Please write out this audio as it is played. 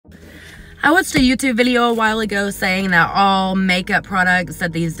I watched a YouTube video a while ago saying that all makeup products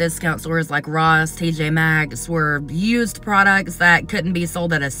at these discount stores like Ross, TJ Maxx were used products that couldn't be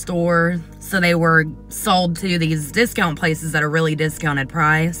sold at a store. So they were sold to these discount places at a really discounted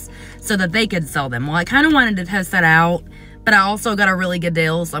price so that they could sell them. Well, I kind of wanted to test that out, but I also got a really good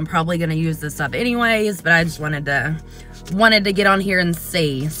deal, so I'm probably going to use this stuff anyways, but I just wanted to get on here and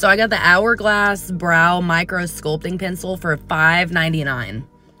see. So I got the Hourglass Brow Micro Sculpting Pencil for $5.99.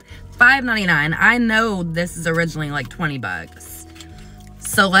 $5.99. I know this is originally like 20 bucks.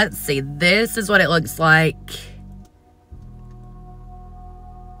 So let's see. This is what it looks like.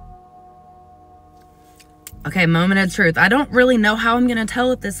 Okay, moment of truth. I don't really know how I'm going to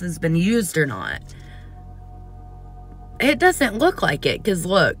tell if this has been used or not. It doesn't look like it, because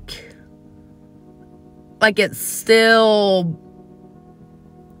look. Like it's still...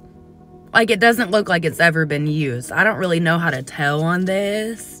 Like it doesn't look like it's ever been used. I don't really know how to tell on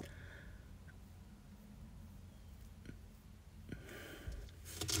this.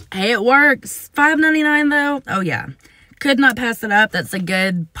 Hey, it works. $5.99 though. Oh yeah. Could not pass it up. That's a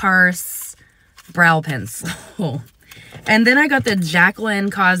good purse brow pencil. And then I got the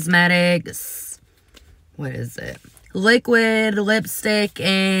Jaclyn Cosmetics. What is it? Liquid lipstick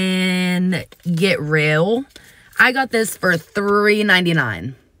and Get Real. I got this for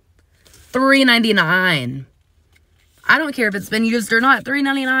 $3.99. $3.99. I don't care if it's been used or not.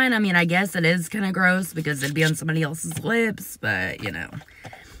 $3.99. I mean, I guess it is kind of gross because it'd be on somebody else's lips, but you know.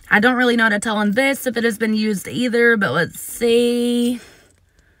 I don't really know how to tell on this if it has been used either, but let's see.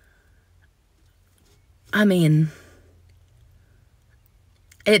 I mean,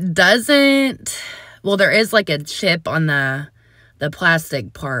 it doesn't... Well, there is like a chip on the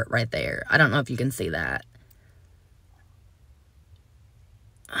plastic part right there. I don't know if you can see that.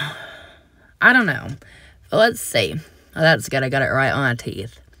 I don't know. But let's see. Oh, that's good. I got it right on my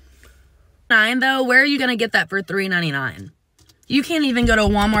teeth. Though, where are you going to get that for $3.99? You can't even go to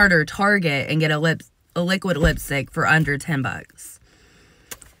Walmart or Target and get a liquid lipstick for under 10 bucks.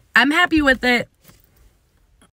 I'm happy with it.